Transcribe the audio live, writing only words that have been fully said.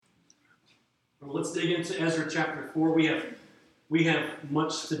Well, let's dig into Ezra chapter 4. We have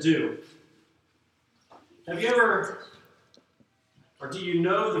much to do. Have you ever, or do you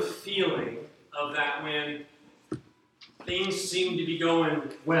know the feeling of that when things seem to be going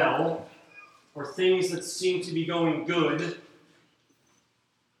well, or things that seem to be going good,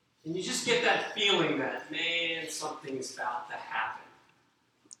 and you just get that feeling that, man, something's about to happen.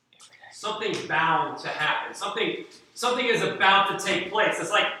 Something's bound to happen. Something is about to take place. It's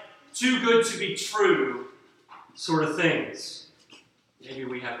like too good to be true sort of things. Maybe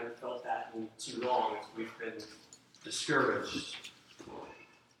we haven't felt that in too long if we've been discouraged.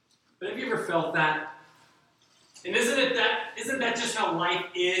 But have you ever felt that? And isn't that just how life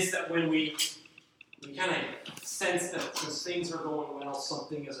is, that when we kind of sense that since things are going well,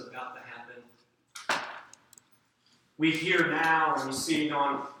 something is about to happen? We hear now, and we see it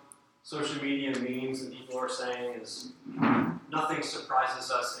on social media and memes, and people are saying is nothing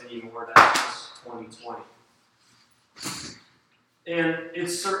surprises us anymore. That's 2020. And it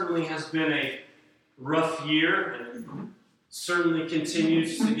certainly has been a rough year, and it certainly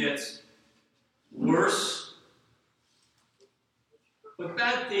continues to get worse. But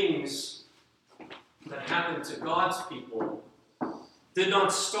bad things that happened to God's people did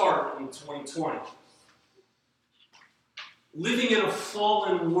not start in 2020. Living in a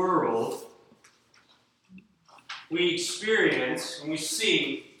fallen world, we experience and we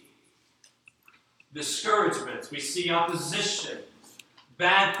see discouragement, we see opposition,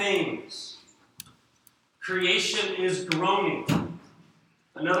 bad things. Creation is groaning.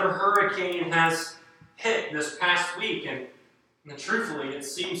 Another hurricane has hit this past week, and truthfully, it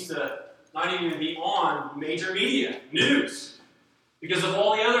seems to not even be on major media news because of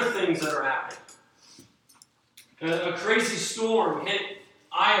all the other things that are happening. A crazy storm hit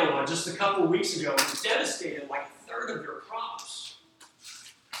Iowa just a couple weeks ago and devastated like a third of their crops.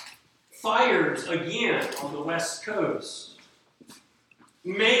 Fires again on the West Coast.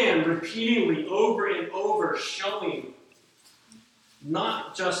 Man repeatedly over and over showing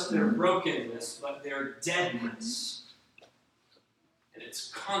not just their brokenness, but their deadness. And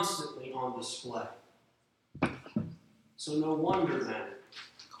it's constantly on display. So no wonder then,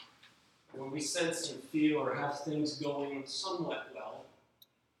 when we sense and feel or have things going somewhat well,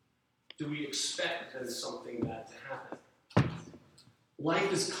 do we expect then something bad to happen?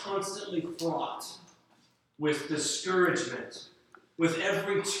 Life is constantly fraught with discouragement, with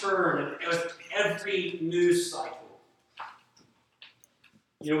every turn and with every news cycle.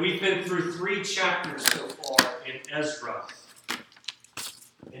 You know, we've been through 3 chapters so far in Ezra.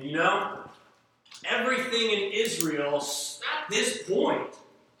 And you know, everything in Israel at this point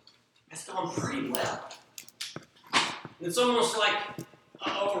has gone pretty well. It's almost like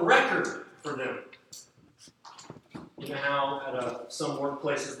a record for them. You know how at some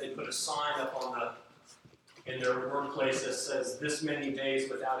workplaces they put a sign up in their workplace that says this many days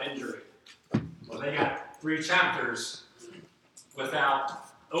without injury. Well, they got 3 chapters without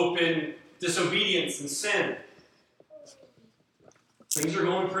open disobedience and sin. Things are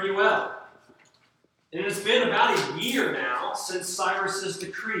going pretty well. And it's been about a year now since Cyrus's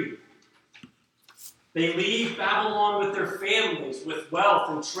decree. They leave Babylon with their families, with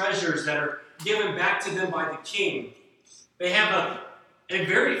wealth and treasures that are given back to them by the king. They have a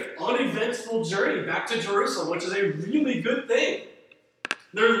very uneventful journey back to Jerusalem, which is a really good thing.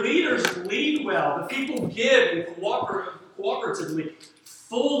 Their leaders lead well. The people give and cooperatively,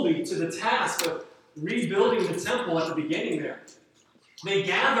 fully to the task of rebuilding the temple at the beginning there. They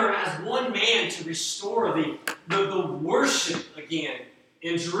gather as one man to restore the worship again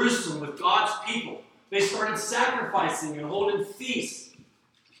in Jerusalem with God's people. They started sacrificing and holding feasts.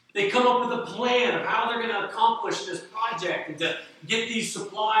 They come up with a plan of how they're going to accomplish this project and to get these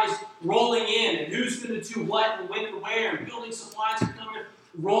supplies rolling in and who's going to do what and when and where. And building supplies are coming,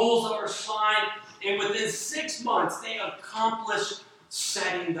 rolls are signed, and within 6 months they accomplished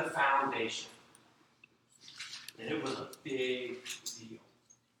setting the foundation. And it was a big deal.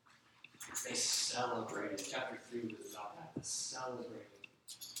 They celebrated. Chapter 3 was about that. The celebrating.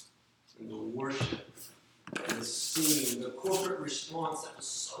 And the worship. And the singing. The corporate response that was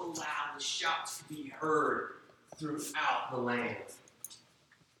so loud. The shouts could be heard throughout the land.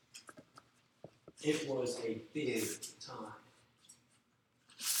 It was a big time.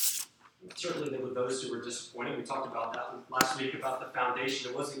 Certainly there were those who were disappointed. We talked about that last week about the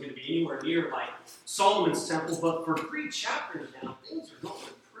foundation. It wasn't going to be anywhere near like Solomon's temple, but for 3 chapters now, things are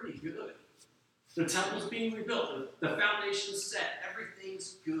going pretty good. The temple's being rebuilt. The foundation's set.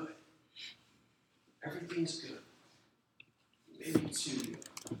 Everything's good. Everything's good. Maybe too good.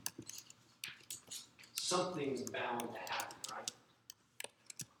 Something's bound to happen, right?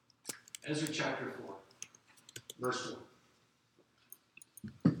 Ezra chapter 4, verse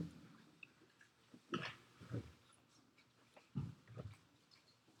 1.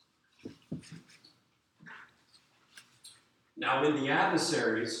 Now when the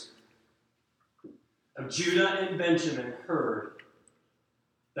adversaries of Judah and Benjamin heard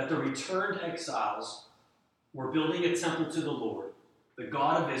that the returned exiles were building a temple to the Lord, the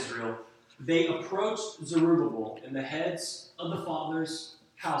God of Israel, they approached Zerubbabel and the heads of the fathers'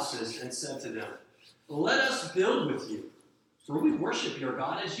 houses and said to them, "Let us build with you, for we worship your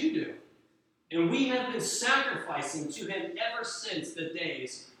God as you do. And we have been sacrificing to him ever since the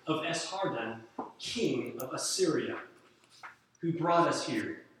days of Esarhaddon, king of Assyria, who brought us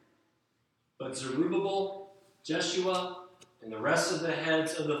here." But Zerubbabel, Jeshua, and the rest of the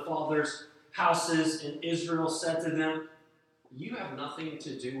heads of the fathers' houses in Israel said to them, "You have nothing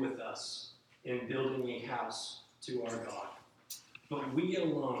to do with us in building a house to our God, but we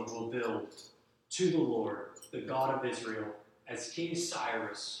alone will build to the Lord, the God of Israel, as King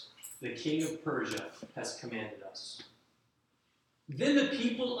Cyrus, the king of Persia, has commanded us." Then the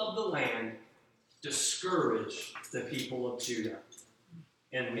people of the land discouraged the people of Judah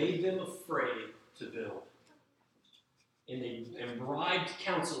and made them afraid to build. And bribed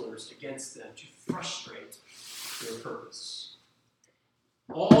counselors against them to frustrate their purpose.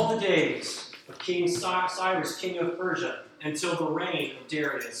 All the days of King Cyrus, king of Persia, until the reign of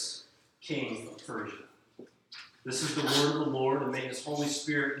Darius, king of Persia. This is the word of the Lord, and may his Holy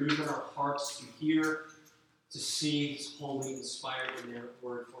Spirit move in our hearts to hear, to see his holy, inspired, inerrant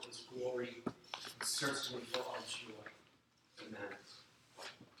word for his glory, and certainly for our joy. Amen.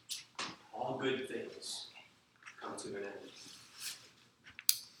 All good things come to an end.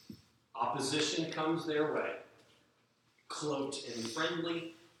 Opposition comes their way, cloaked in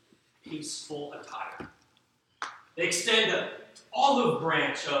friendly, peaceful attire. They extend an olive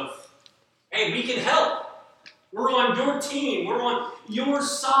branch of, "Hey, we can help. We're on your team. We're on your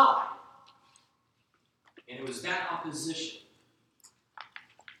side." And it was that opposition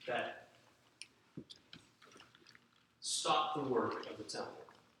that stopped the work of the temple.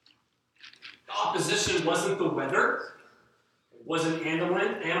 The opposition wasn't the weather. It wasn't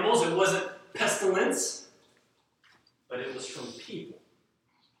animals. It wasn't pestilence. But it was from people.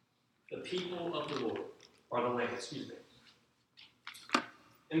 The people of the Lord, or the land, excuse me.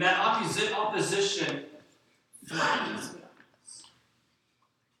 And that opposition flattens them.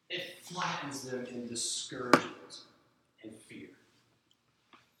 It flattens them in discouragement and fear.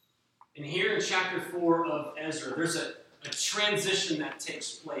 And here in chapter 4 of Ezra, there's a transition that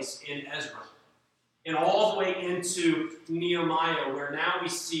takes place in Ezra. And all the way into Nehemiah, where now we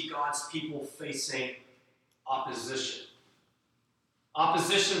see God's people facing opposition.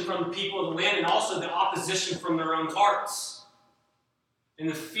 Opposition from the people of the land, and also the opposition from their own hearts. And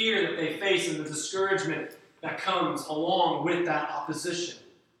the fear that they face and the discouragement that comes along with that opposition.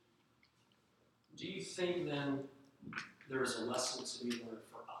 Do you think then there is a lesson to be learned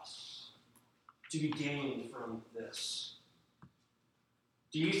for us? To be gained from this?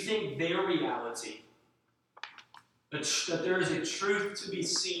 Do you think their reality, that there is a truth to be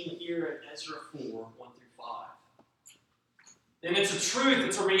seen here in Ezra 4, 1 through 5? And it's a truth,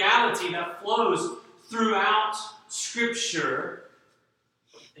 it's a reality that flows throughout Scripture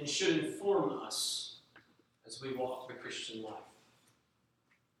and should inform us as we walk the Christian life.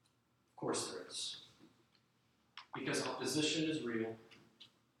 Of course there is. Because opposition is real,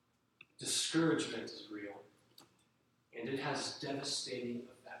 discouragement is real, and it has devastating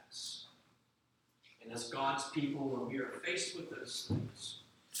effects. And as God's people, when we are faced with those things,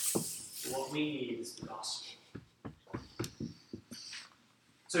 what we need is the gospel.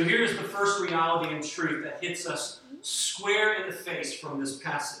 So here's the first reality and truth that hits us square in the face from this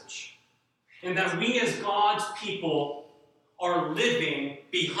passage. And that we as God's people are living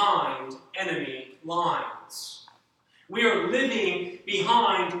behind enemy lines. We are living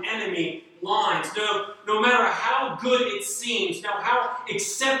behind enemy lines. No matter how good it seems, no how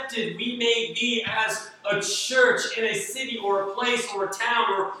accepted we may be as a church in a city or a place or a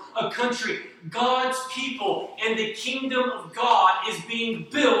town or a country, God's people and the kingdom of God is being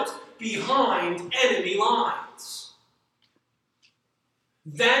built behind enemy lines.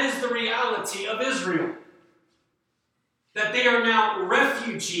 That is the reality of Israel. That they are now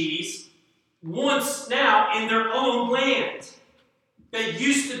refugees, once now in their own land. That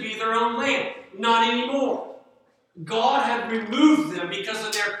used to be their own land. Not anymore. God had removed them because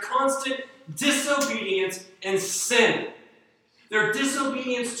of their constant disobedience and sin. Their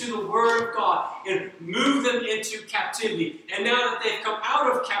disobedience to the Word of God and moved them into captivity. And now that they've come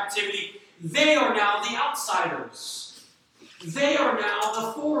out of captivity, they are now the outsiders. They are now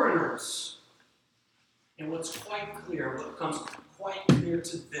the foreigners. And what's quite clear, what becomes quite clear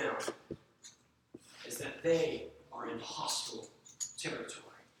to them, is that they are in hostile territory.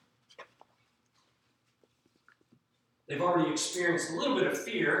 They've already experienced a little bit of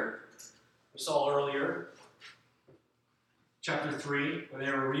fear. We saw earlier, chapter 3, when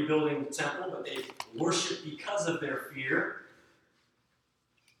they were rebuilding the temple, but they worshiped because of their fear.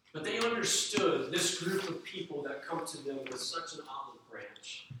 But they understood this group of people that come to them with such an olive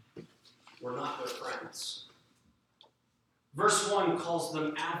branch were not their friends. Verse 1 calls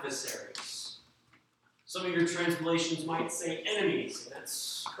them adversaries. Some of your translations might say enemies, and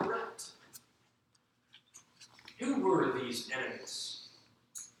that's correct. Who were these enemies?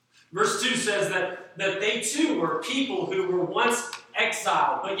 Verse 2 says that they too were people who were once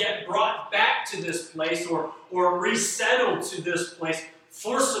exiled, but yet brought back to this place or resettled to this place,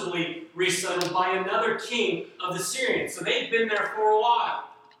 forcibly resettled by another king of the Syrians. So they've been there for a while,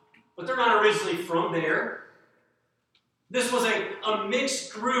 but they're not originally from there. This was a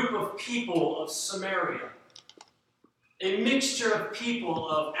mixed group of people of Samaria. A mixture of people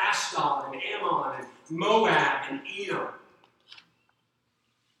of Ashdod and Ammon and Moab and Edom.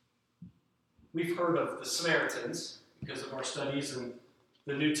 We've heard of the Samaritans because of our studies in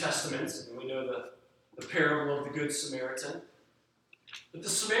the New Testament, and we know the parable of the Good Samaritan. But the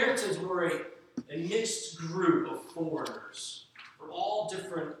Samaritans were a mixed group of foreigners from all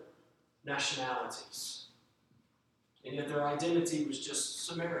different nationalities. And yet their identity was just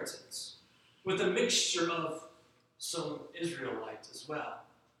Samaritans, with a mixture of some Israelites as well.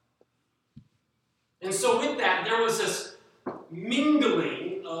 And so with that, there was this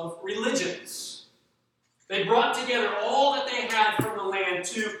mingling of religions. They brought together all that they had from the land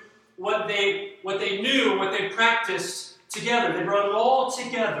to what they knew, what they practiced together. They brought it all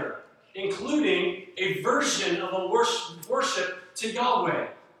together, including a version of a worship to Yahweh.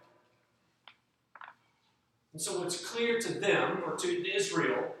 And so what's clear to them, or to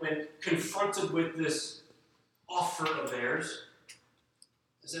Israel, when confronted with this offer of theirs,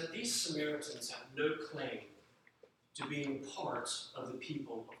 is that these Samaritans have no claim to being part of the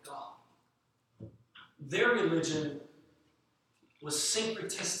people of God. Their religion was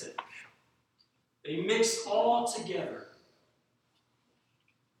syncretistic. They mixed all together.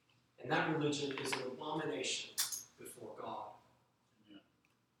 And that religion is an abomination before God.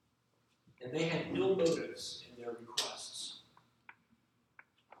 And they had ill motives in their requests.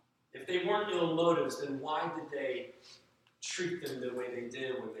 If they weren't ill motives, then why did they treat them the way they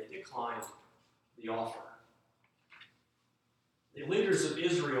did when they declined the offer? The leaders of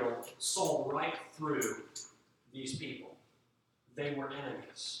Israel saw right through these people. They were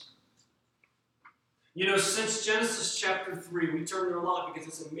enemies. You know, since Genesis chapter 3, we turn there a lot because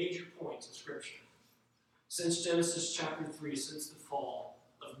it's a major point in Scripture. Since Genesis chapter 3, since the fall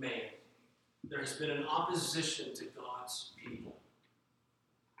of man, there has been an opposition to God's people.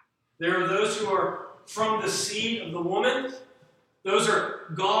 There are those who are from the seed of the woman. Those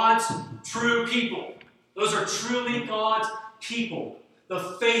are God's true people. Those are truly God's people,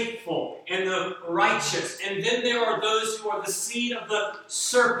 the faithful and the righteous. And then there are those who are the seed of the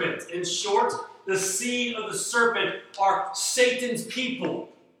serpent. In short, the seed of the serpent are Satan's people.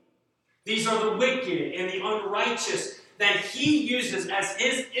 These are the wicked and the unrighteous that he uses as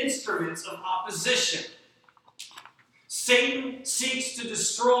his instruments of opposition. Satan seeks to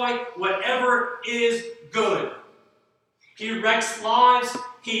destroy whatever is good. He wrecks lives.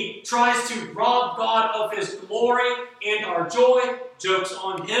 He tries to rob God of his glory and our joy. Joke's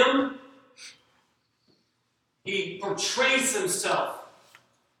on him. He portrays himself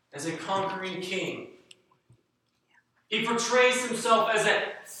as a conquering king. He portrays himself as a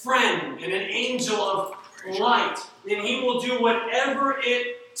friend and an angel of light. And he will do whatever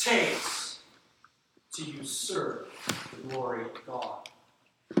it takes to usurp the glory of God.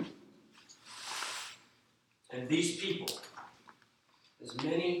 And these people, as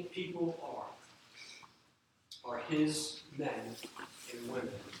many people are his men and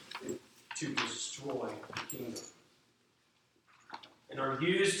women to destroy the kingdom. And are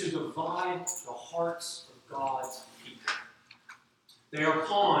used to divide the hearts of God's people. They are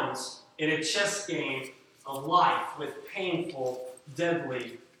pawns in a chess game of life with painful,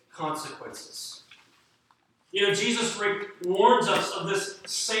 deadly consequences. You know, Jesus warns us of this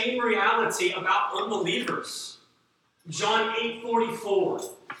same reality about unbelievers. John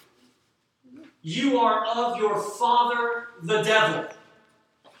 8:44. You are of your father, the devil.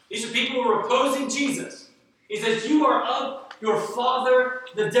 These are people who are opposing Jesus. He says, you are of your father,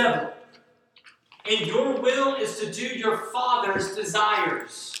 the devil. And your will is to do your father's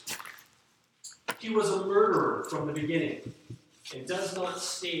desires. He was a murderer from the beginning. and does not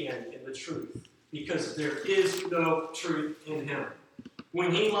stand in the truth, because there is no truth in him.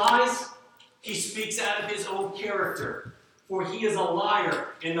 When he lies, he speaks out of his own character, for he is a liar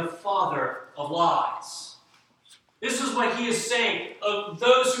and the father of lies. This is what he is saying of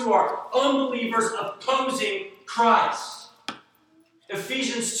those who are unbelievers opposing Christ.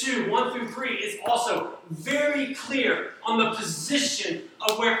 Ephesians 2, 1 through 3 is also very clear on the position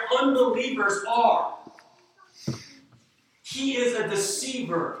of where unbelievers are. He is a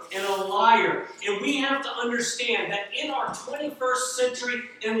deceiver and a liar. And we have to understand that in our 21st century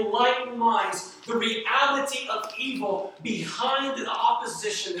enlightened minds, the reality of evil behind the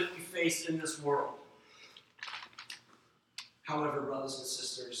opposition that we face in this world. However, brothers and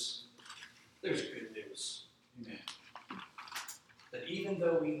sisters, there's good news. Amen. That even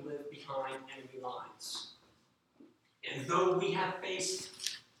though we live behind enemy lines, and though we have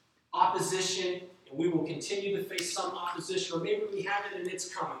faced opposition, and we will continue to face some opposition, or maybe we have it and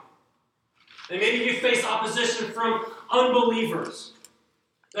it's coming. And maybe you face opposition from unbelievers.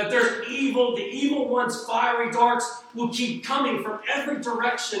 That there's evil, the evil one's fiery darts will keep coming from every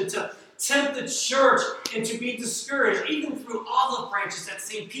direction to tempt the church and to be discouraged, even through olive branches that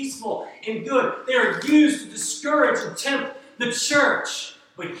seem peaceful and good. They are used to discourage and tempt the church.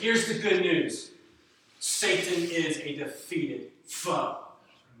 But here's the good news. Satan is a defeated foe.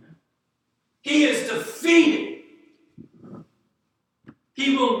 He is defeated.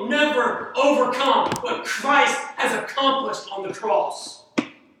 He will never overcome what Christ has accomplished on the cross.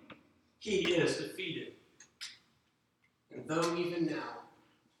 He is defeated. And though even now,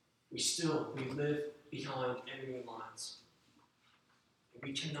 we live behind enemy lines. And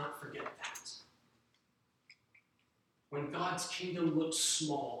we cannot forget that. When God's kingdom looks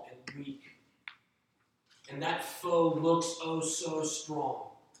small and weak, and that foe looks oh so strong,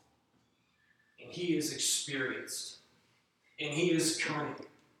 and he is experienced, and he is cunning,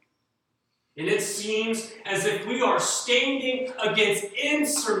 and it seems as if we are standing against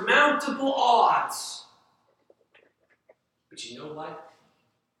insurmountable odds. But you know what?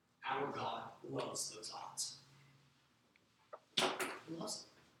 Our God loves those odds. He loves them.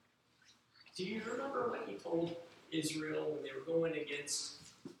 Do you remember what he told Israel when they were going against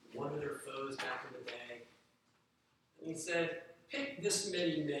one of their foes back in the day? And he said, pick this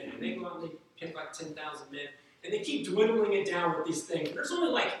many men. And they go out and they pick like 10,000 men. And they keep dwindling it down with these things. There's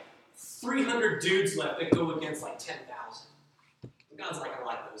only like 300 dudes left that go against like 10,000. And God's like, I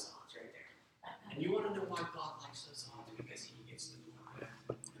like those odds right there. And you want to know why God likes those odds? Because he gets the glory.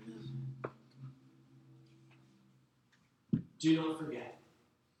 Do not forget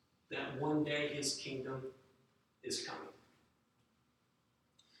that one day his kingdom is coming.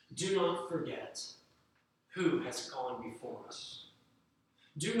 Do not forget who has gone before us.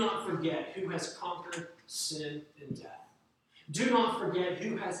 Do not forget who has conquered sin and death. Do not forget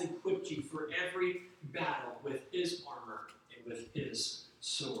who has equipped you for every battle with his armor and with his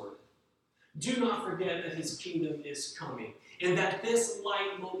sword. Do not forget that his kingdom is coming and that this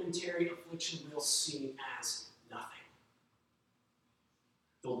light momentary affliction will seem as nothing.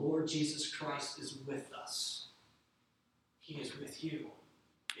 The Lord Jesus Christ is with us. He is with you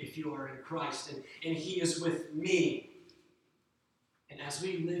if you are in Christ, and he is with me. And as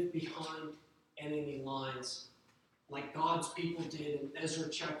we live behind enemy lines, like God's people did in Ezra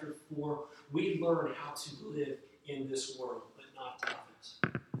chapter 4, we learn how to live in this world, but not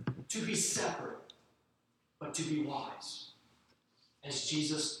of it. To be separate, but to be wise. As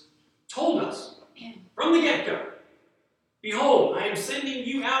Jesus told us from the get-go, behold, I am sending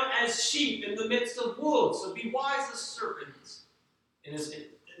you out as sheep in the midst of wolves, so be wise as serpents and as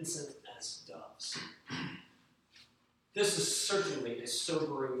innocent as doves. This is certainly a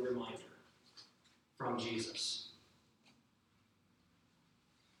sobering reminder from Jesus.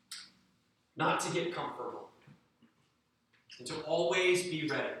 Not to get comfortable, and to always be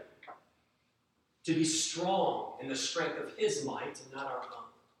ready, to be strong in the strength of his might and not our own.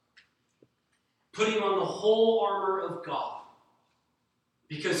 Putting on the whole armor of God,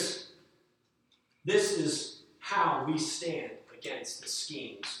 because this is how we stand against the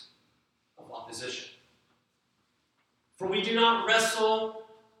schemes of opposition. For we do not wrestle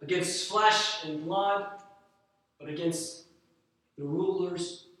against flesh and blood, but against the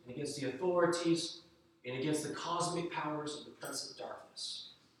rulers, and against the authorities, and against the cosmic powers of the present darkness,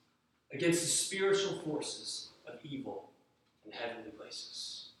 against the spiritual forces of evil in heavenly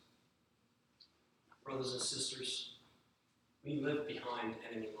places. Brothers and sisters, we live behind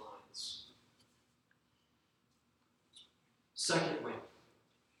enemy lines. Secondly,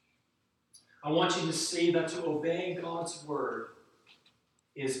 I want you to see that to obey God's word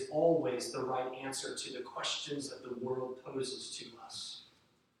is always the right answer to the questions that the world poses to us,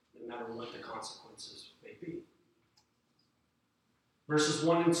 no matter what the consequences may be. Verses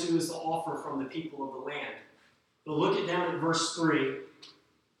 1 and 2 is the offer from the people of the land. But look down at verse 3,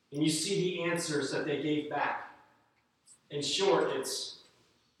 and you see the answers that they gave back. In short, it's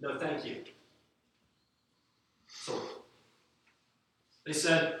no thank you. So they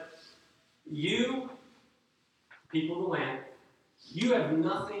said, you, people of the land, you have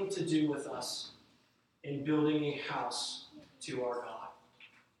nothing to do with us in building a house to our God.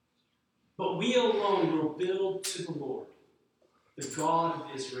 But we alone will build to the Lord, the God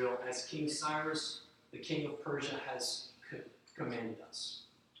of Israel, as King Cyrus, the king of Persia, has commanded us.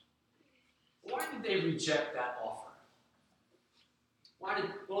 Why did they reject that offer?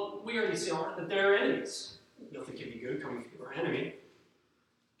 Well, we already saw that they're enemies. Nothing can be good coming from our enemy.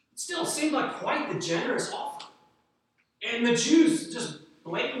 It still seemed like quite the generous offer. And the Jews' just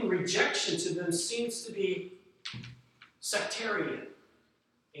blatant rejection to them seems to be sectarian.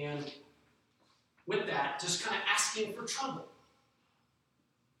 And with that, just kind of asking for trouble.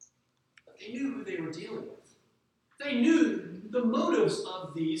 But they knew who they were dealing with. They knew the motives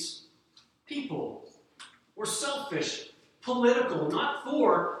of these people were selfish, political, not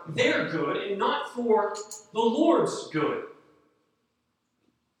for their good and not for the Lord's good.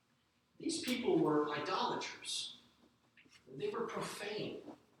 These people were idolaters. They were profane.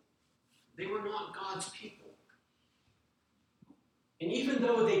 They were not God's people. And even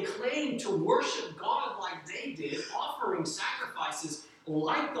though they claimed to worship God like they did, offering sacrifices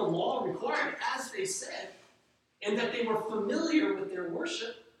like the law required, as they said, and that they were familiar with their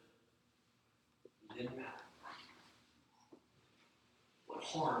worship, it didn't matter. What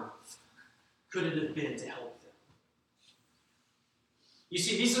harm could it have been to help them? You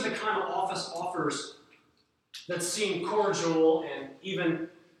see, these are the kind of offers that seem cordial and even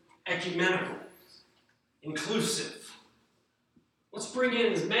ecumenical, inclusive. Let's bring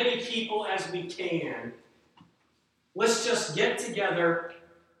in as many people as we can. Let's just get together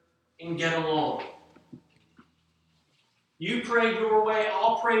and get along. You pray your way,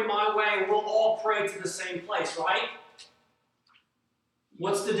 I'll pray my way, and we'll all pray to the same place, right?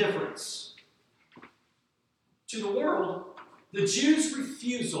 What's the difference? To the world, the Jews'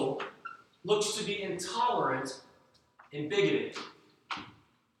 refusal looks to be intolerant and bigoted.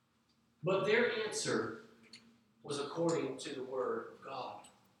 But their answer was according to the Word of God.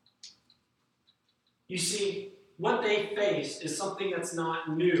 You see, what they faced is something that's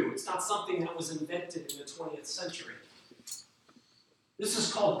not new. It's not something that was invented in the 20th century. This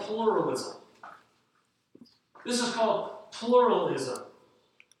is called pluralism. This is called pluralism.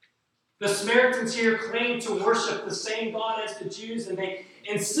 The Samaritans here claimed to worship the same God as the Jews, and they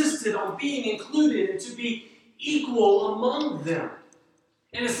insisted on being included and to be equal among them.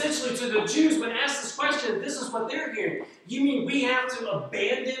 And essentially to the Jews, when asked this question, this is what they're hearing. You mean we have to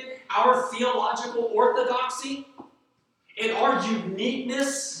abandon our theological orthodoxy and our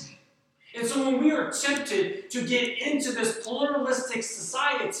uniqueness? And so when we are tempted to get into this pluralistic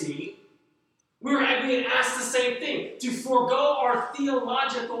society, we're being asked the same thing, to forego our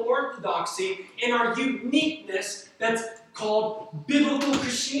theological orthodoxy and our uniqueness that's called biblical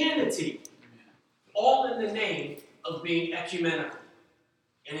Christianity, all in the name of being ecumenical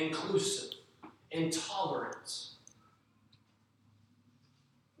and inclusive and tolerant.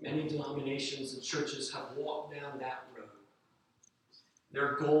 Many denominations and churches have walked down that road.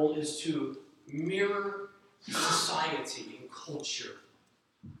 Their goal is to mirror society and culture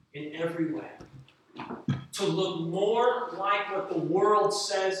in every way. To look more like what the world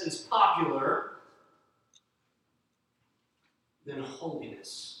says is popular than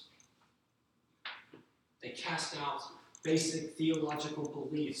holiness. They cast out basic theological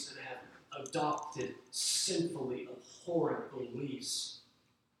beliefs and have adopted sinfully abhorrent beliefs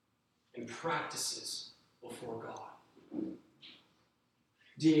and practices before God.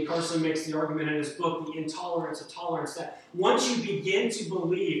 D.A. Carson makes the argument in his book, The Intolerance of Tolerance, that once you begin to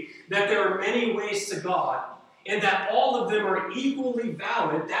believe that there are many ways to God and that all of them are equally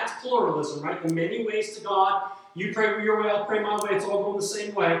valid, that's pluralism, right? The many ways to God, you pray your way, I'll pray my way, it's all going the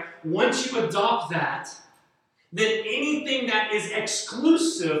same way. Once you adopt that, then anything that is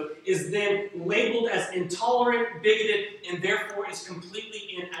exclusive is then labeled as intolerant, bigoted, and therefore is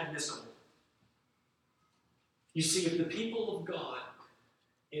completely inadmissible. You see, if the people of God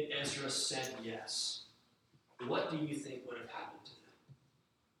in Ezra said yes, what do you think would have happened to them?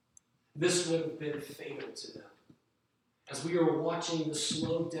 This would have been fatal to them. As we are watching the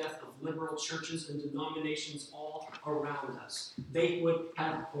slow death of liberal churches and denominations all around us, they would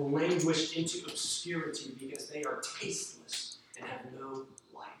have languished into obscurity because they are tasteless and have no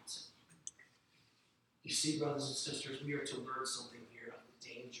You see, brothers and sisters, we are to learn something here of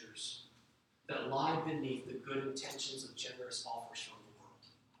the dangers that lie beneath the good intentions of generous offers from the world.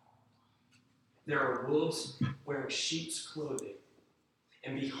 There are wolves wearing sheep's clothing,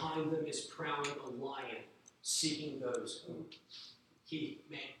 and behind them is prowling a lion, seeking those whom he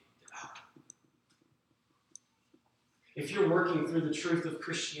may devour. If you're working through the truth of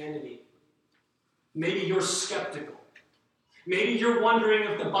Christianity, maybe you're skeptical. Maybe you're wondering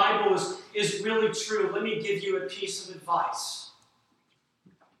if the Bible is really true. Let me give you a piece of advice.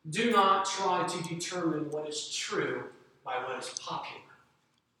 Do not try to determine what is true by what is popular.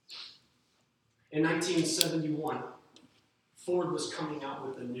 In 1971, Ford was coming out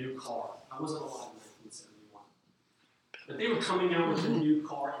with a new car. I wasn't alive in 1971. But they were coming out with a new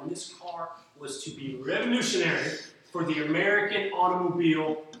car, and this car was to be revolutionary for the American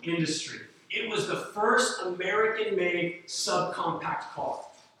automobile industry. It was the first American-made subcompact car.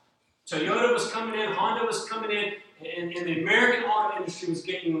 Toyota was coming in, Honda was coming in, and the American auto industry was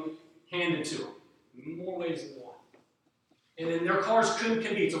getting handed to them in more ways than one. And then their cars couldn't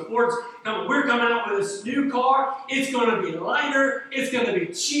compete. So Ford's coming, we're coming out with this new car. It's going to be lighter, it's going to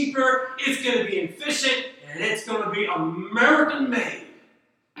be cheaper, it's going to be efficient, and it's going to be American-made.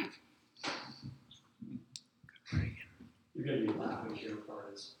 You're going to be laughing here,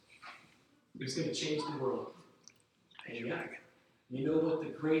 Florence. It's going to change the world. And yeah, you know what the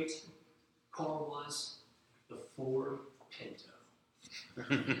great car was? The Ford Pinto.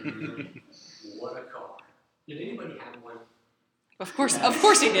 What a car. Did anybody have one? Of course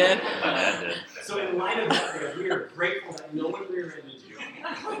he did. So in light of that, we are grateful that no one rear-ended you and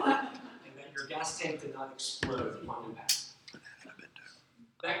that your gas tank did not explode upon impact.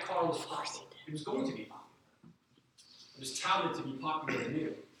 That car was popular. It was going to be popular. It was touted to be popular and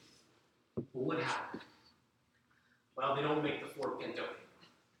new. Well, what happened? Well, they don't make the Ford Pinto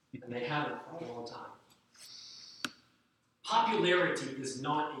anymore, and they haven't for a long time. Popularity is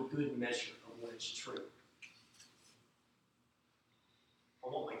not a good measure of what is true. I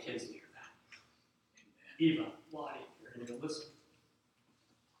want my kids to hear that. Eva, Lottie, you're going to listen.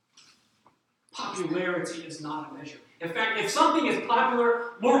 Popularity is not a measure. In fact, if something is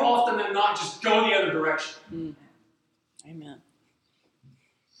popular, more often than not, just go the other direction. Amen.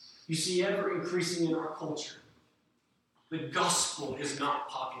 You see, ever increasing in our culture, the gospel is not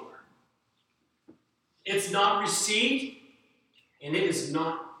popular. It's not received, and it is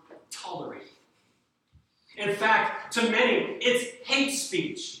not tolerated. In fact, to many, it's hate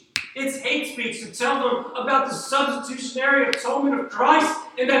speech. It's hate speech to tell them about the substitutionary atonement of Christ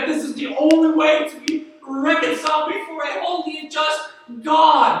and that this is the only way to be reconciled before a holy and just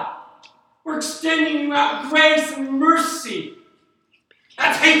God. We're extending you out grace and mercy.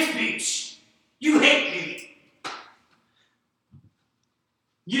 That's hate speech. You hate me.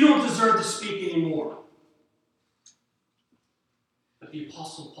 You don't deserve to speak anymore. But the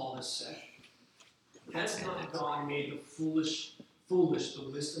Apostle Paul has said, has not God made the foolish the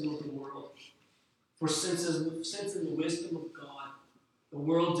wisdom of the world? For since in the wisdom of God, the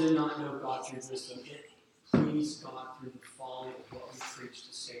world did not know God through wisdom, it pleased God through the folly of what we preach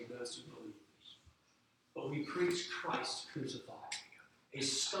to save those who believe. But we preach Christ crucified, a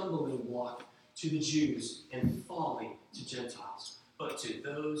stumbling block to the Jews and folly to Gentiles. But to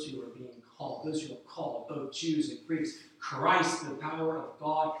those who are being called, those who are called, both Jews and Greeks, Christ, the power of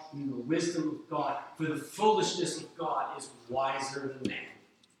God and the wisdom of God. For the foolishness of God is wiser than man,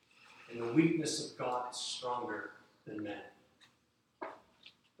 and the weakness of God is stronger than men.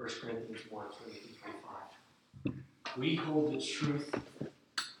 1 Corinthians 1, 20-25. We hold the truth.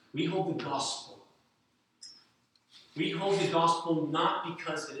 We hold the gospel. We hold the gospel not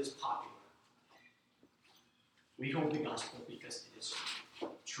because it is popular. We hold the gospel because it is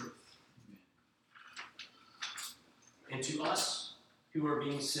truth. And to us who are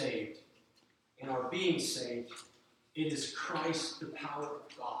being saved and are being saved, it is Christ, the power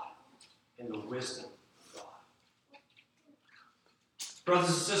of God, and the wisdom of God. Brothers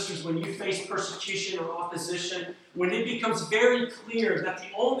and sisters, when you face persecution or opposition, when it becomes very clear that the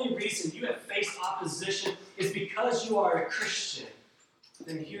only reason you have faced opposition is because you are a Christian,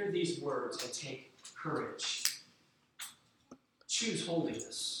 then hear these words and take courage. Choose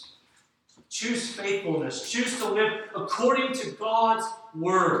holiness. Choose faithfulness. Choose to live according to God's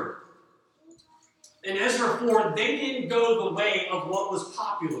word. In Ezra 4, they didn't go the way of what was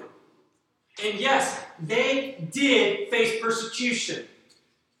popular. And yes, they did face persecution.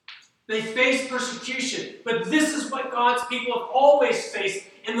 They faced persecution. But this is what God's people have always faced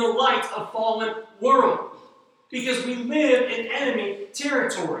in the light of fallen world. Because we live in enemy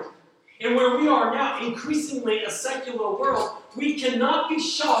territory. And where we are now, increasingly a secular world, we cannot be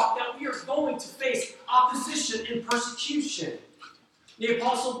shocked that we are going to face opposition and persecution. The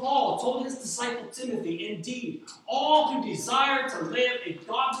Apostle Paul told his disciple Timothy, indeed, all who desire to live a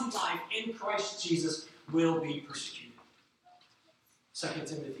godly life in Christ Jesus will be persecuted. 2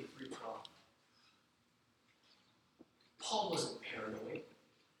 Timothy 3:12. Paul wasn't paranoid.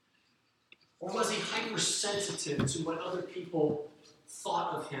 Or was he hypersensitive to what other people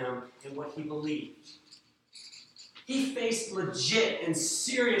thought of him and what he believed? He faced legit and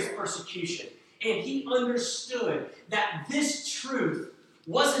serious persecution, and he understood that this truth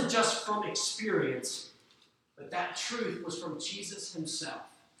wasn't just from experience, but that truth was from Jesus himself.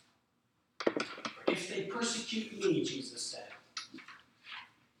 If they persecute me, Jesus said,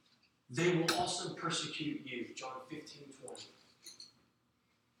 they will also persecute you. John 15:20.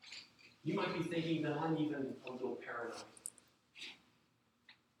 You might be thinking that I'm even a little paranoid.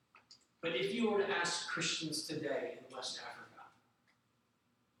 But if you were to ask Christians today in West Africa,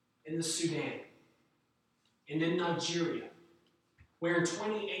 in the Sudan, and in Nigeria, where in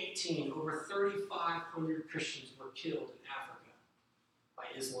 2018 over 3,500 Christians were killed in Africa by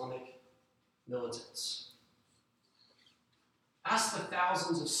Islamic militants. Ask the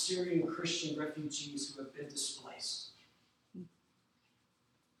thousands of Syrian Christian refugees who have been displaced,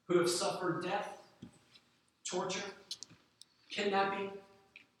 who have suffered death, torture, kidnapping,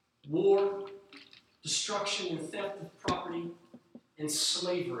 war, destruction and theft of property, and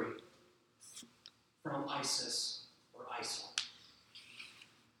slavery from ISIS or ISIL.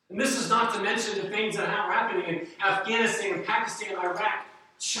 And this is not to mention the things that are happening in Afghanistan, Pakistan, Iraq,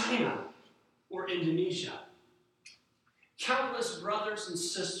 China, or Indonesia. Countless brothers and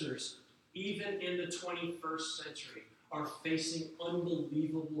sisters, even in the 21st century, are facing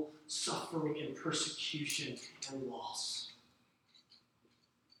unbelievable suffering and persecution and loss.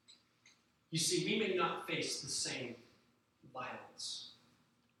 You see, we may not face the same violence.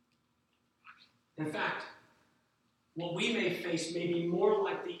 In fact, what we may face may be more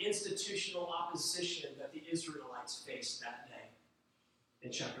like the institutional opposition that the Israelites faced that day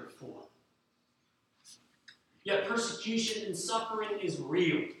in chapter 4. Yet persecution and suffering is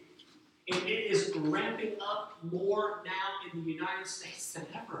real. And it is ramping up more now in the United States than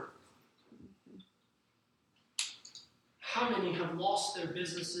ever. How many have lost their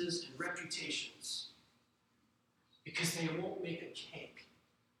businesses and reputations because they won't make a cake?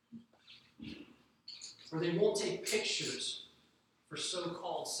 Or they won't take pictures for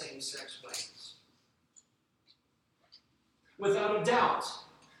so-called same-sex weddings? Without a doubt,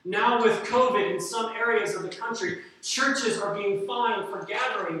 now with COVID in some areas of the country, churches are being fined for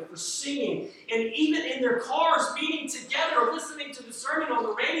gathering, for singing, and even in their cars meeting together or listening to the sermon on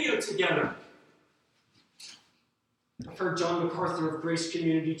the radio together. I've heard John MacArthur of Grace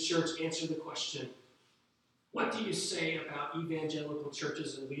Community Church answer the question, what do you say about evangelical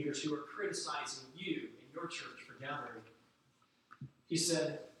churches and leaders who are criticizing you and your church for gathering? He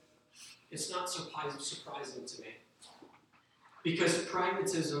said, it's not surprising to me, because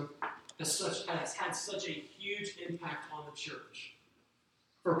pragmatism has had such a huge impact on the church.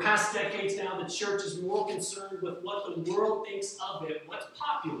 For past decades now, the church is more concerned with what the world thinks of it, what's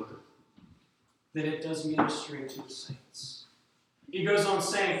popular, than it does ministering to the saints. He goes on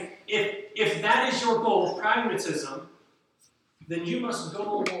saying, if that is your goal, pragmatism, then you must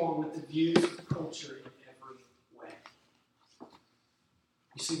go along with the views of the culture in every way.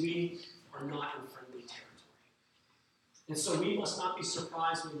 You see, we are not in friendly territory. And so we must not be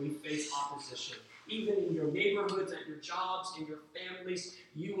surprised when we face opposition. Even in your neighborhoods, at your jobs, in your families,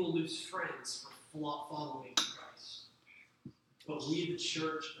 you will lose friends for following Christ. But we, the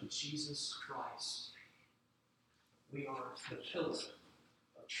church of Jesus Christ, we are the pillar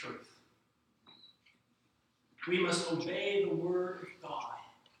of truth. We must obey the word of God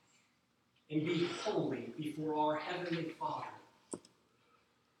and be holy before our Heavenly Father,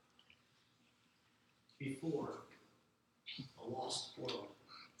 before a lost world.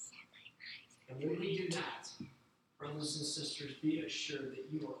 And when we do that, brothers and sisters, be assured that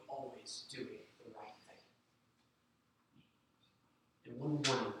you are always doing the right thing. And one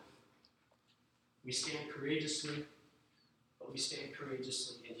morning, we stand courageously, but we stand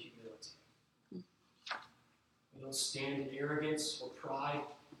courageously in humility. We don't stand in arrogance or pride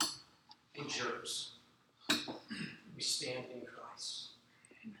or jerks. We stand in Christ.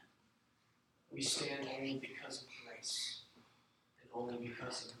 We stand only because of grace and only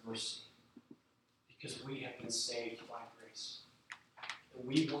because of mercy. Because we have been saved by grace. And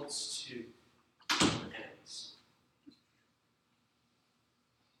we want to be enemies.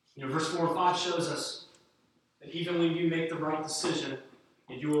 Verse 4 and 5 shows us that even when you make the right decision,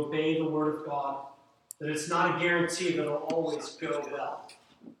 and you obey the word of God, that it's not a guarantee that it'll always go well.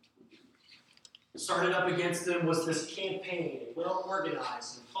 Started up against them was this campaign, well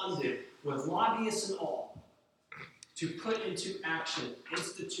organized and funded with lobbyists and all, to put into action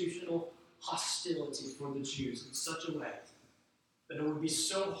institutional hostility for the Jews in such a way that it would be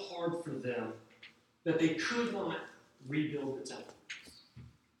so hard for them that they could not rebuild the temple.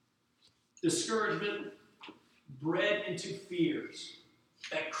 Discouragement bred into fears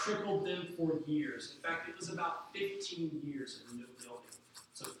that crippled them for years. In fact, it was about 15 years of no building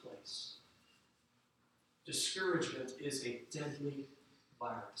took place. Discouragement is a deadly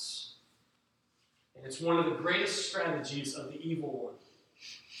virus. And it's one of the greatest strategies of the evil one.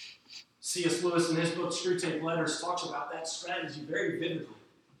 C.S. Lewis, in his book Screwtape Letters, talks about that strategy very vividly.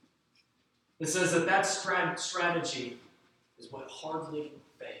 It says that strategy is what hardly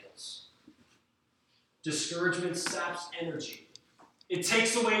fails. Discouragement saps energy. It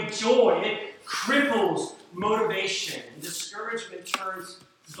takes away joy. It cripples motivation. And discouragement turns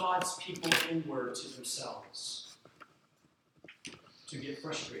God's people inward to themselves, to get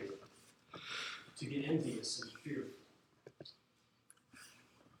frustrated, to get envious and fearful.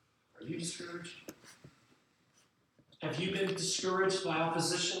 Are you discouraged? Have you been discouraged by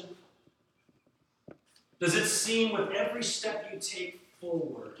opposition? Does it seem with every step you take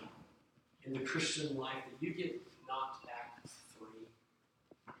forward in the Christian life that you get knocked back free?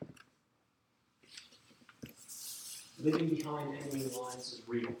 Living behind enemy lines is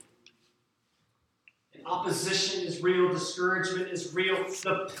real. And opposition is real. Discouragement is real.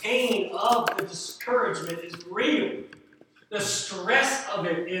 The pain of the discouragement is real. The stress of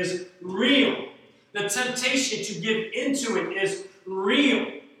it is real. The temptation to give into it is real.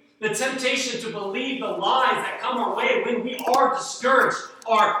 The temptation to believe the lies that come our way when we are discouraged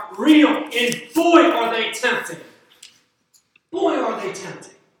are real. And boy, are they tempting. Boy, are they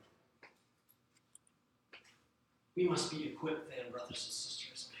tempting. We must be equipped then, brothers and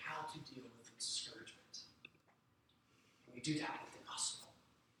sisters, on how to deal with discouragement. And we do that with the gospel.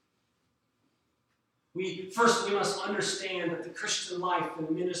 First, we must understand that the Christian life and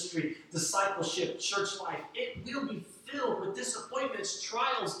ministry, discipleship, church life, it will be filled with disappointments,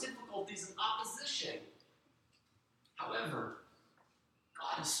 trials, difficulties, and opposition. However,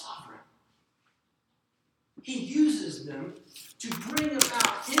 God is sovereign. He uses them to bring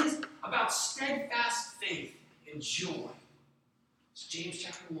about steadfast faith and joy. It's James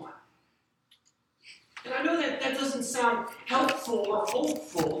chapter 1. And I know that doesn't sound helpful or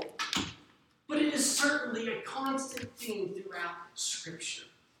hopeful, but it is certainly a constant theme throughout Scripture.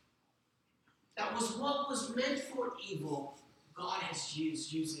 That was what was meant for evil, God has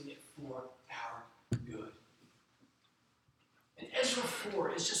using it for our good. And Ezra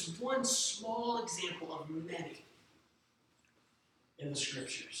 4 is just one small example of many in the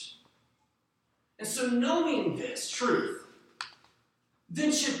Scriptures. And so knowing this truth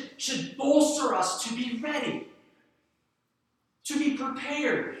then should bolster us to be ready, to be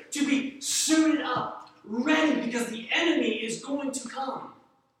prepared, to be suited up, ready, because the enemy is going to come.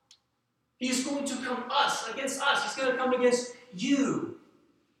 He's going to come against us. He's going to come against you.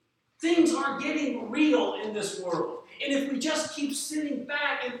 Things are getting real in this world. And if we just keep sitting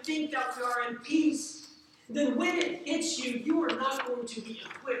back and think that we are in peace, then when it hits you, you are not going to be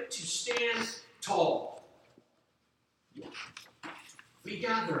equipped to stand tall. We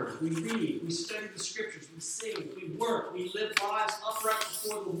gather, we read, we study the Scriptures, we sing, we work, we live lives upright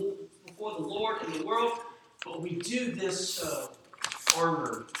before the Lord and the world, but we do this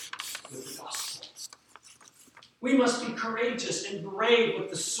armored with the gospel. We must be courageous and brave with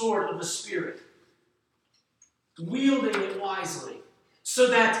the sword of the Spirit, wielding it wisely,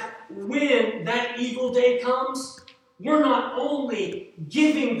 so that when that evil day comes, we're not only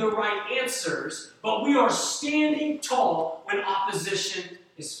giving the right answers, but we are standing tall when opposition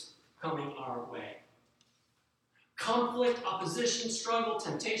is coming our way. Conflict, opposition, struggle,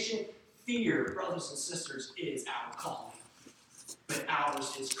 temptation, fear, brothers and sisters, is our calling. But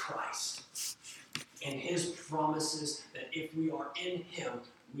ours is Christ. And his promises that if we are in him,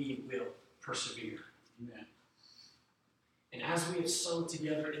 we will persevere. Amen. And as we have sung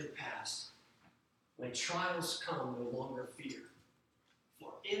together in the past, when trials come, no longer fear.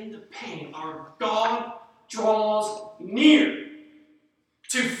 For in the pain, our God draws near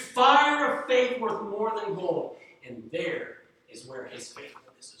to fire of faith worth more than gold. And there is where his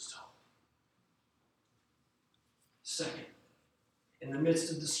faithfulness is told. Second, in the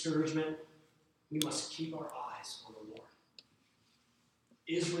midst of discouragement, we must keep our eyes on the Lord.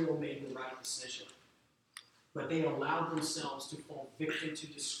 Israel made the right decision, but they allowed themselves to fall victim to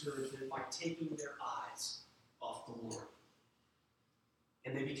discouragement by taking their eyes off the Lord.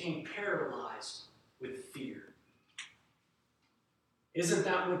 and they became paralyzed with fear. Isn't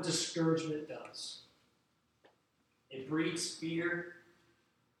that what discouragement does? It breeds fear,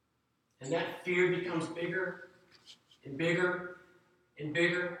 and that fear becomes bigger and bigger and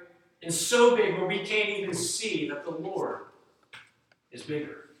bigger, and so big where we can't even see that the Lord is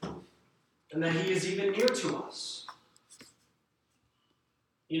bigger and that he is even near to us.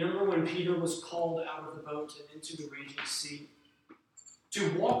 You remember when Peter was called out of the boat and into the raging sea to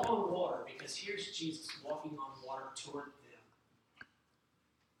walk on water, because here's Jesus walking on water toward them.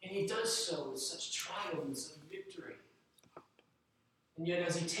 And he does so with such triumphs of victory. And yet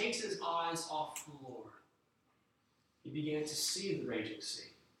as he takes his eyes off the Lord, he began to see the raging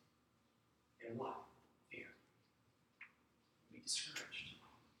sea. And what? Fear. Be discouraged.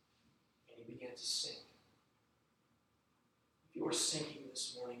 And he began to sink. If you are sinking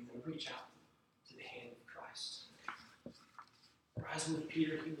this morning, then reach out to the hand of Christ. For as with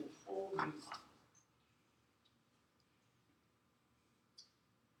Peter, he will pull you up.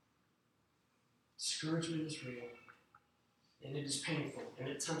 Discouragement is real, and it is painful, and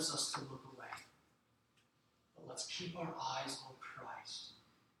it tempts us to look away. But let's keep our eyes on Christ.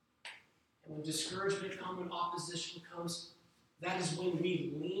 And when discouragement comes, when opposition comes, that is when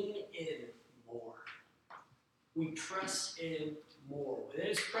we lean in more. We press in more. When it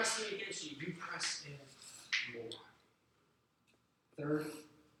is pressing against you, you press in more. Third,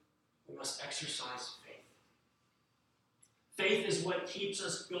 we must exercise faith. Faith is what keeps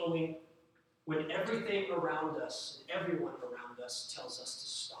us going when everything around us and everyone around us tells us to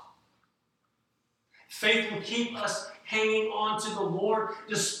stop. Faith will keep us hanging on to the Lord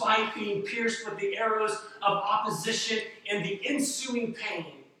despite being pierced with the arrows of opposition and the ensuing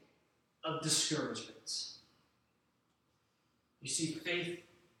pain of discouragement. You see, faith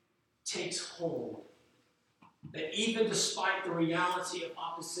takes hold that even despite the reality of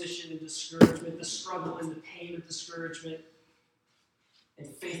opposition and discouragement, the struggle and the pain of discouragement, and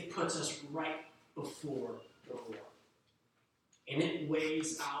faith puts us right before the Lord. And it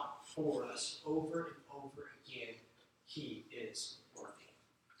weighs out for us over and over again. He is worthy.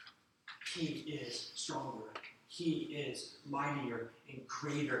 He is stronger. He is mightier and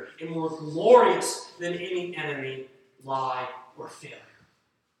greater and more glorious than any enemy, lie, or failure.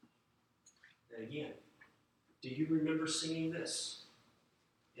 And again, do you remember singing this?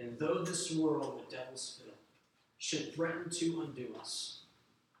 And though this world, the devil's fill, should threaten to undo us,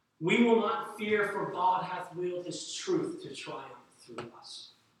 we will not fear, for God hath willed his truth to triumph through us.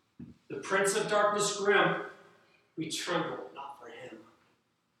 The prince of darkness grim, we tremble not for him.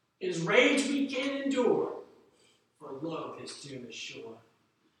 His rage we can endure, for lo, his doom is sure.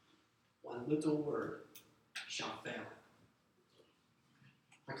 One little word shall fail.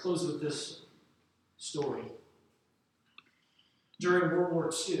 I close with this story. During World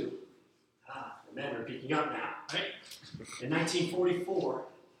War II, the men are picking up now, right? In 1944,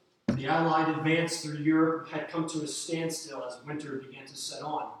 the Allied advance through Europe had come to a standstill as winter began to set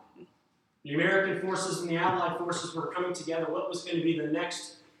on. The American forces and the Allied forces were coming together. What was going to be the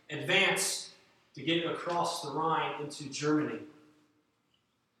next advance to get across the Rhine into Germany?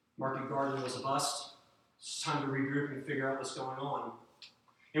 Market Garden was a bust. It's time to regroup and figure out what's going on.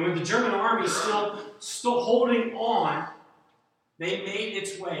 And with the German army still holding on, they made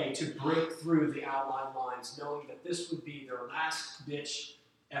its way to break through the Allied lines, knowing that this would be their last-ditch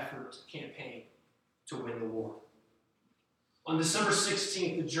effort campaign to win the war. On December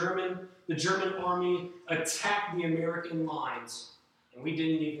 16th, the German army attacked the American lines, and we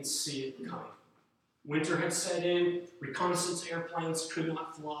didn't even see it coming. Winter had set in, reconnaissance airplanes could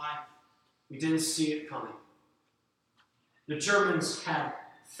not fly. We didn't see it coming. The Germans had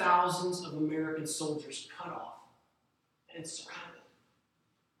thousands of American soldiers cut off and surrounded.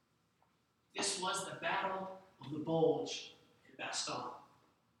 This was the Battle of the Bulge in Bastogne.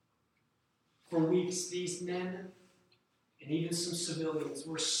 For weeks, these men and even some civilians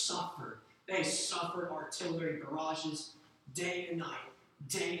suffered. They suffered artillery barrages day and night,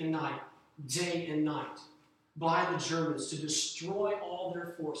 day and night, day and night by the Germans to destroy all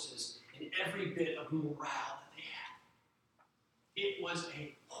their forces and every bit of morale that they had. It was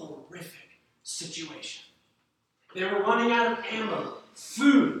a horrific situation. They were running out of ammo,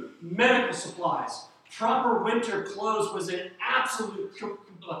 food, medical supplies. Proper winter clothes was an absolute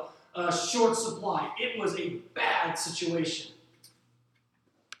short supply. It was a bad situation.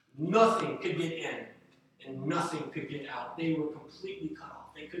 Nothing could get in, and nothing could get out. They were completely cut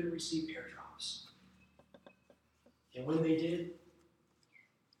off. They couldn't receive airdrops. And when they did,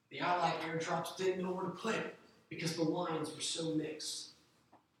 the Allied airdrops didn't know where to put it because the lines were so mixed.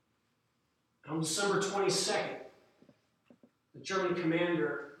 And on December 22nd, the German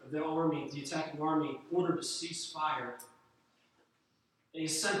commander of the army, the attacking army, ordered a ceasefire. And he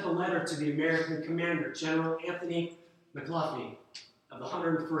sent the letter to the American commander, General Anthony McLaughlin of the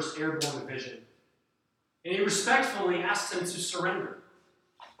 101st Airborne Division. And he respectfully asked him to surrender.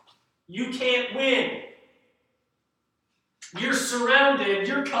 You can't win. You're surrounded.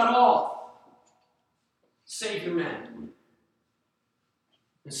 You're cut off. Save your men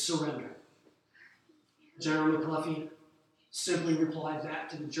and surrender. General McLaughlin simply replied back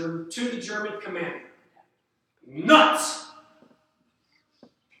to the German commander, nuts!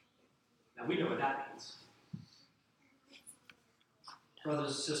 Now we know what that means. Brothers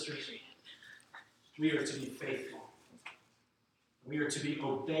and sisters, we are to be faithful. We are to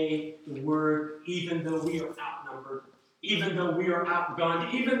obey the word even though we are outnumbered, even though we are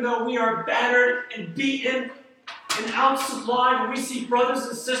outgunned, even though we are battered and beaten and outsupplied, and we see brothers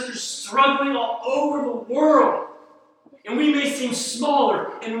and sisters struggling all over the world. And we may seem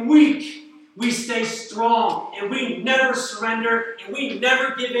smaller and weak. We stay strong and we never surrender and we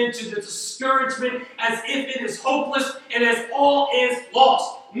never give in to the discouragement as if it is hopeless and as all is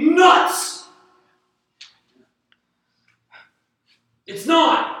lost. Nuts! It's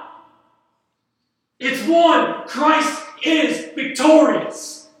not. It's won. Christ is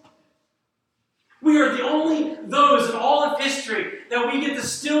victorious. We are the only those in all of history that we get to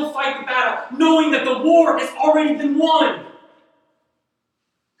still fight the battle, knowing that the war has already been won.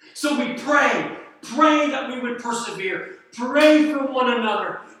 So we pray that we would persevere. Pray for one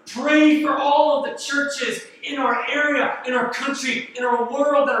another. Pray for all of the churches in our area, in our country, in our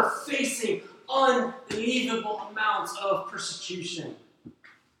world that are facing unbelievable amounts of persecution.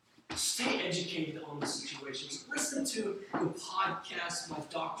 Stay educated on the situations. Listen to the podcast by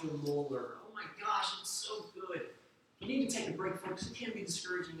Dr. Moeller. Oh my gosh, it's so good. You need to take a break, folks. It can be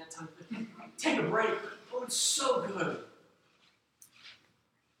discouraging at times, but take a break. Oh, it's so good.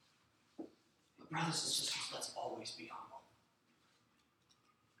 But brothers and sisters, let's always be humble.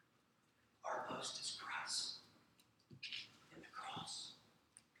 Our boast is Christ and the cross.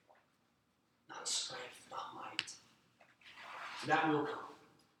 Not strength, not might. That will come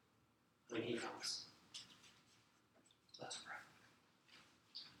when he comes. Let's pray.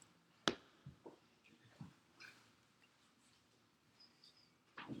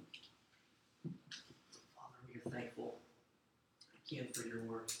 Father, we are thankful again for your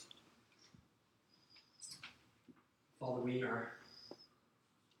word. Father, we are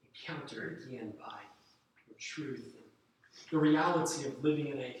encountered again by your truth and the reality of living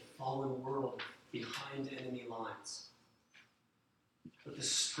in a fallen world behind enemy lines. But the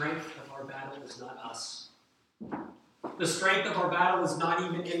strength of our battle is not us. The strength of our battle is not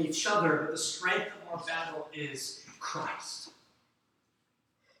even in each other, but the strength of our battle is Christ.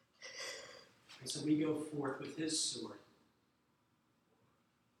 And so we go forth with his sword,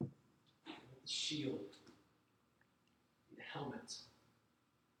 with the shield, and the helmet,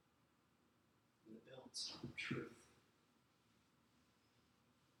 and the belt of truth.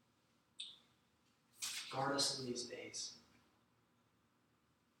 Guard us in these days.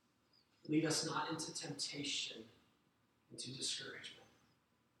 Lead us not into temptation, into discouragement,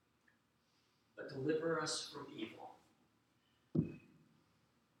 but deliver us from evil. For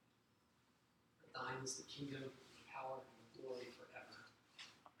thine is the kingdom,